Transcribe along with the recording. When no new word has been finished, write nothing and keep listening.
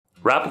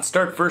Rapid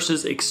Start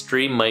versus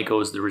Xtreme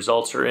Mykos. The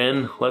results are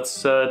in.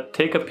 Let's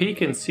take a peek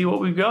and see what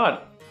we've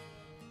got.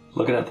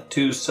 Looking at the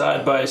two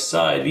side by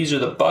side, these are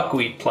the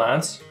buckwheat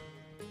plants.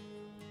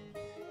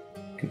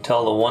 You can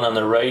tell the one on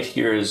the right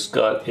here has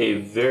got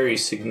a very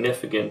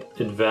significant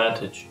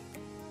advantage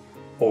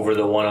over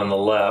the one on the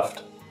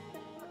left,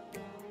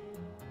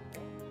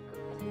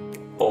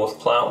 both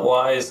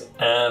plant-wise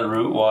and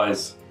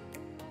root-wise.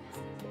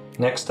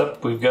 Next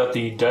up, we've got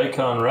the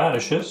Daikon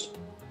radishes.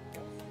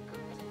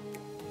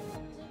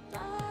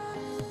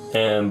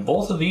 And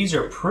both of these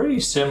are pretty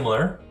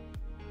similar.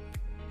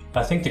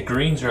 I think the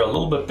greens are a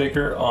little bit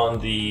bigger on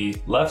the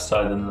left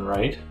side than the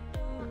right.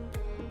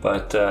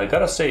 But I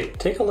gotta say,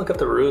 take a look at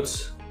the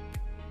roots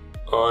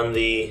on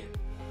the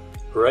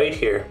right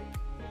here.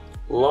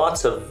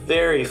 Lots of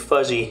very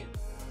fuzzy,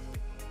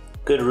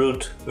 good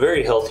root,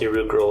 very healthy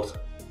root growth.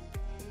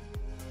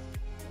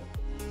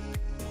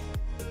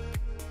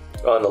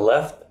 On the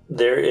left,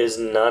 there is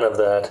none of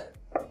that.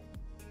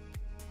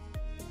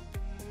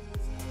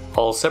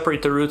 I'll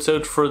separate the roots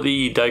out for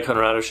the Daikon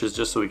radishes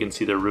just so we can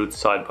see the roots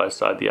side by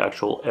side, the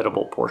actual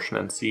edible portion,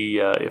 and see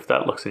if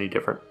that looks any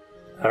different.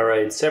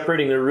 Alright,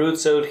 separating the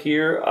roots out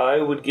here,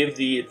 I would give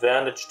the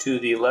advantage to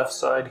the left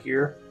side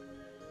here.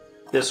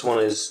 This one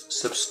is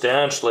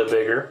substantially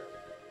bigger.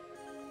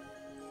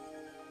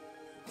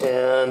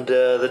 And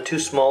the two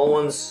small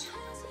ones,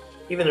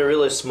 even the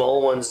really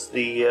small ones,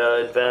 the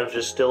advantage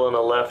is still on the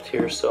left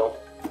here, so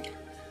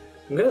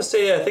I'm gonna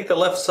say I think the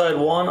left side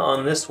won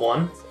on this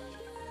one.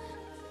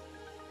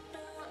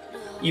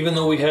 Even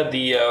though we had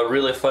the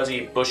really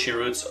fuzzy bushy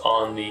roots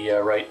on the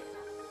right.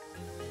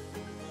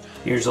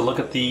 Here's a look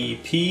at the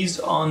peas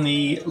on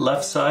the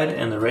left side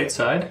and the right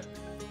side.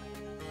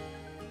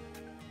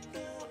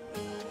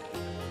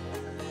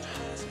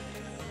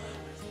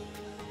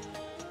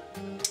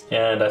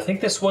 And I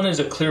think this one is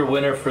a clear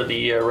winner for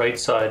the right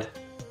side.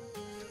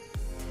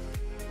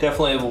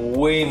 Definitely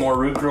way more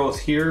root growth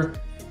here.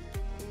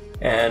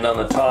 And on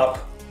the top,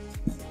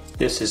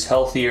 this is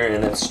healthier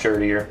and it's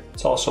sturdier.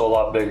 It's also a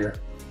lot bigger.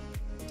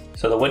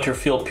 So the winter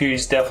field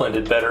peas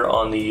definitely did better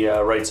on the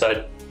right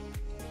side.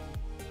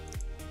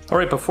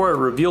 Alright, before I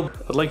reveal,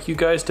 I'd like you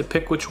guys to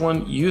pick which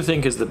one you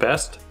think is the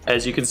best.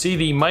 As you can see,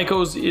 the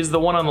Mykos is the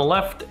one on the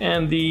left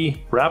and the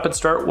Rapid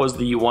Start was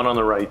the one on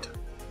the right.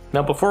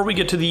 Now before we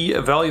get to the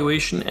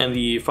evaluation and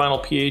the final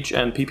pH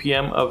and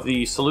ppm of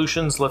the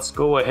solutions, let's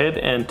go ahead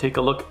and take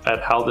a look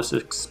at how this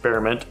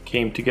experiment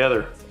came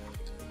together.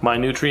 My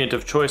nutrient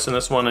of choice in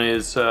this one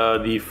is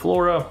the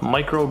Flora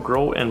Micro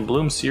Grow and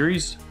Bloom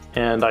series,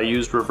 and I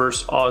used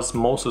reverse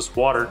osmosis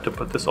water to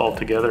put this all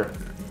together.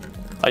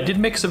 I did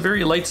mix a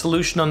very light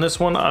solution on this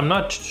one. I'm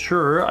not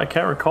sure, I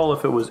can't recall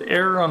if it was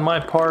error on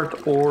my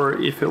part or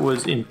if it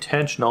was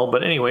intentional,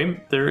 but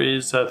anyway, there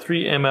is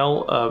 3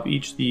 ml of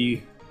each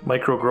the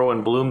Micro Grow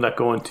and Bloom that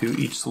go into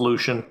each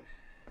solution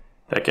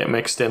that get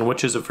mixed in,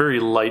 which is a very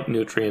light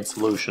nutrient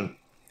solution.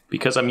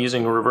 Because I'm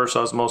using reverse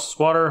osmosis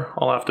water,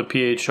 I'll have to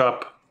pH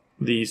up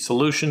the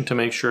solution to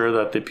make sure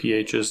that the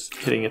pH is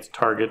hitting its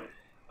target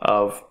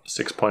of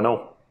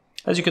 6.0.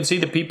 As you can see,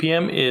 the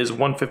ppm is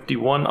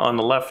 151 on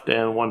the left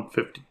and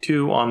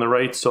 152 on the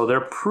right, so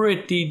they're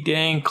pretty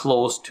dang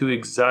close to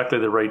exactly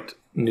the right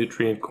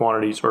nutrient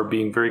quantities, or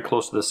being very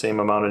close to the same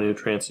amount of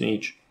nutrients in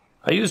each.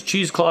 I use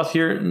cheesecloth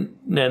here, and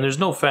there's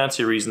no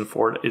fancy reason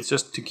for it. It's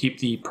just to keep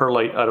the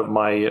perlite out of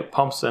my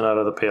pumps and out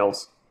of the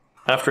pails.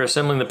 After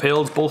assembling the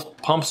pails, both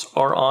pumps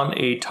are on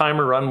a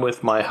timer run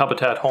with my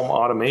Habitat home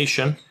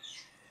automation,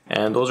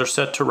 and those are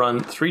set to run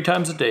 3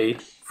 times a day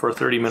for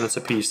 30 minutes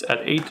apiece at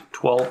 8,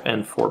 12,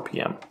 and 4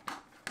 p.m.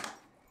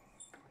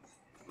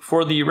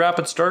 For the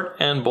Rapid Start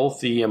and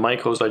both the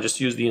Mykos, I just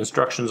used the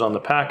instructions on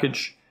the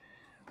package.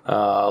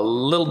 A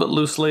little bit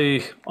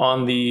loosely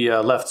on the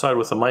left side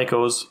with the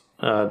Mykos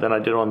than I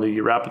did on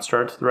the Rapid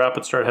Start. The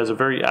Rapid Start has a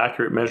very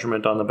accurate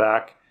measurement on the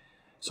back,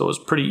 so it was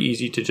pretty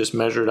easy to just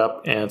measure it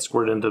up and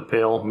squirt it into the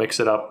pail, mix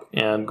it up,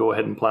 and go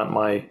ahead and plant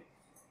my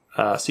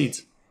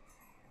seeds.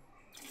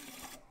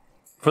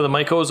 For the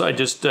Mykos, I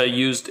just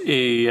used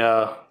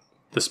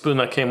the spoon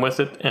that came with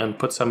it and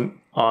put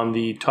some on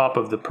the top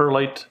of the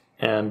perlite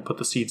and put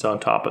the seeds on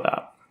top of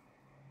that.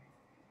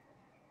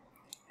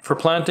 For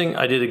planting,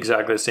 I did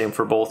exactly the same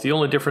for both. The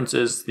only difference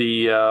is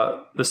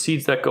the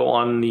seeds that go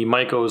on the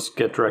Mykos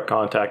get direct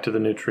contact to the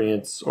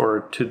nutrients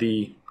or to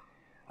the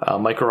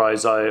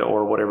mycorrhizae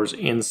or whatever's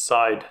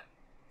inside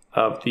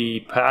of the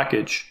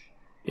package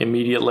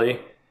immediately,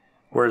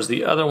 whereas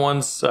the other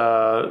ones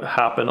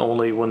happen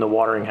only when the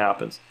watering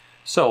happens.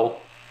 So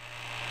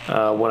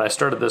when I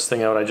started this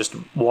thing out, I just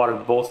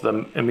watered both of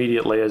them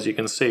immediately, as you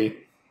can see,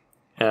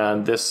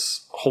 and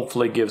this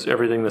hopefully gives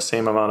everything the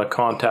same amount of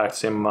contact,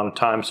 same amount of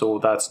time, so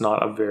that's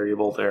not a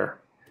variable there.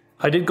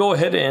 I did go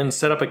ahead and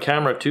set up a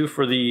camera too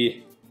for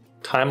the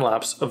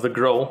time-lapse of the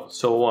grow,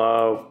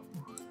 so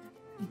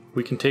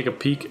we can take a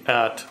peek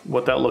at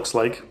what that looks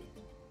like.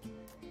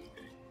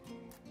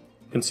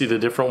 You can see the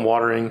different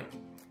watering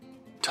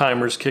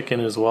timers kick in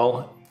as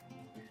well.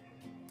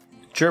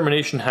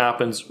 Germination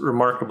happens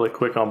remarkably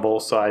quick on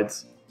both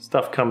sides,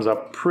 Stuff comes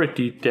up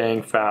pretty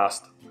dang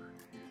fast.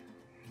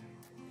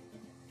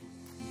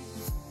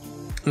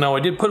 Now I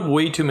did put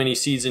way too many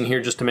seeds in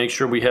here just to make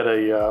sure we had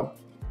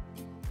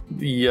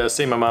the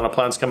same amount of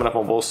plants coming up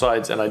on both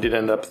sides, and I did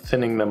end up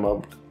thinning them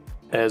out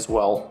as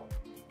well.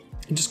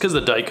 Just because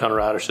the Daikon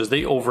radishes,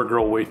 they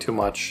overgrow way too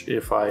much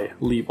if I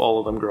leave all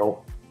of them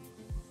grow.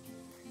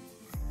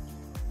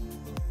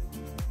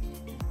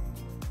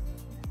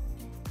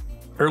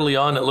 Early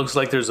on, it looks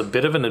like there's a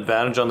bit of an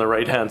advantage on the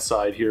right-hand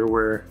side here,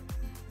 where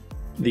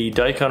the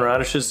Daikon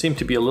radishes seem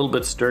to be a little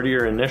bit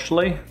sturdier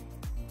initially.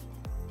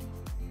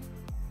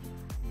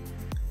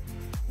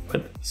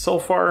 But so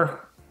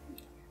far,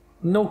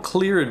 no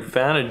clear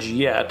advantage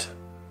yet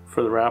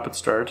for the Rapid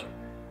Start.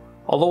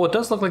 Although it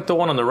does look like the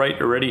one on the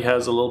right already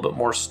has a little bit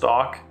more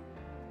stalk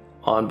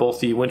on both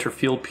the winter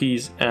field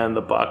peas and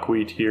the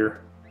buckwheat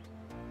here.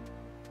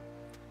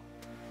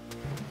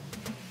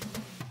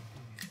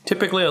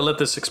 Typically I let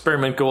this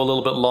experiment go a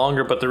little bit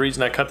longer, but the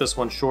reason I cut this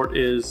one short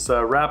is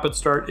Rapid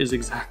Start is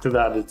exactly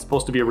that. It's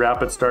supposed to be a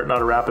rapid start,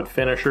 not a rapid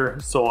finisher.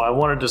 So I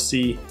wanted to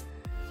see,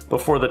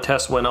 before the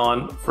test went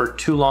on for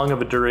too long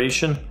of a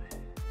duration,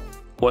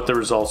 what the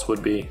results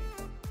would be.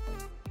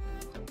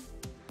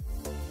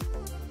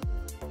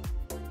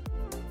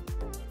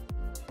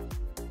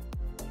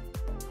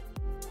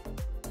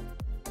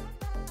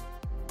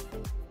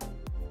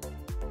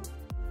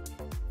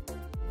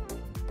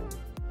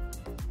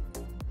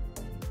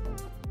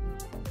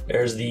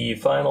 There's the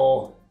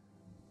final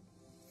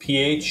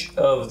pH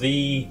of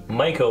the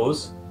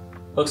Mykos.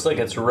 Looks like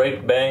it's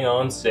right bang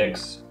on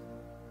 6.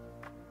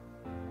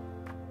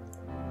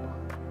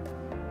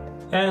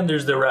 And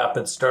there's the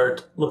Rapid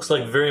Start. Looks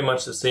like very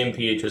much the same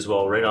pH as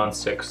well, right on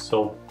 6.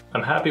 So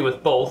I'm happy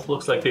with both.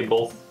 Looks like they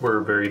both were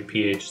very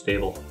pH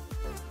stable.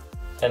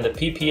 And the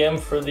ppm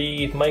for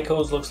the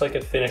Mykos looks like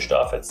it finished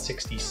off at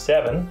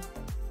 67.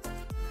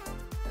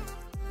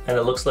 And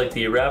it looks like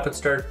the Rapid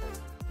Start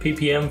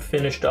ppm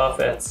finished off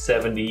at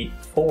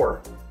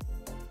 74.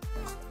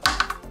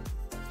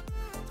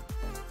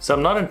 So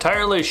I'm not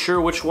entirely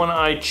sure which one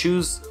I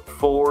choose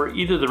for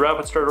either the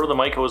Rapid Start or the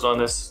Mykos on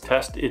this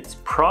test. It's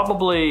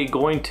probably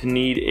going to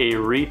need a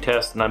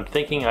retest, and I'm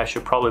thinking I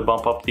should probably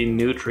bump up the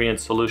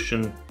nutrient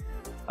solution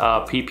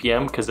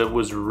ppm because it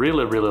was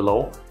really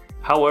low.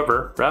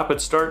 However, Rapid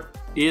Start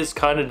is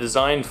kind of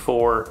designed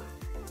for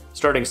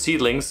starting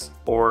seedlings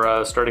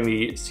or starting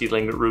the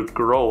seedling root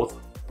growth.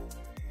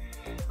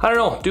 I don't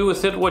know, do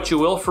with it what you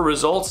will for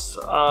results.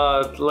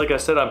 Like I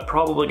said, I'm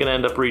probably going to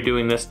end up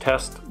redoing this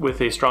test with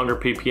a stronger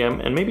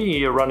ppm and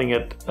maybe running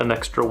it an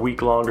extra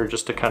week longer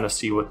just to kind of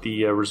see what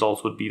the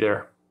results would be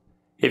there.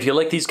 If you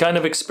like these kind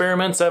of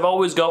experiments, I've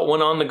always got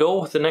one on the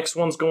go. The next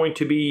one's going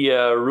to be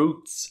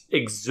Roots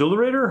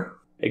Exhilarator?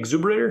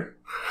 I'm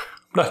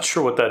not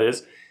sure what that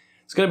is.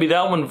 It's going to be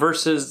that one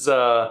versus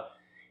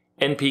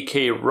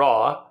NPK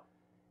Raw.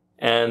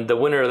 And the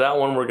winner of that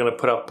one we're going to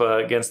put up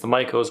against the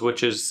Mykos,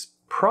 which is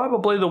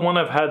probably the one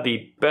I've had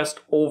the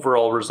best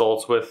overall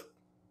results with.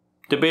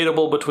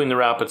 Debatable between the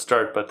Rapid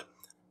Start, but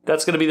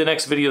that's going to be the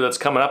next video that's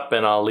coming up,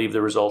 and I'll leave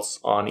the results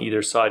on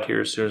either side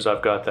here as soon as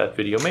I've got that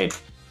video made.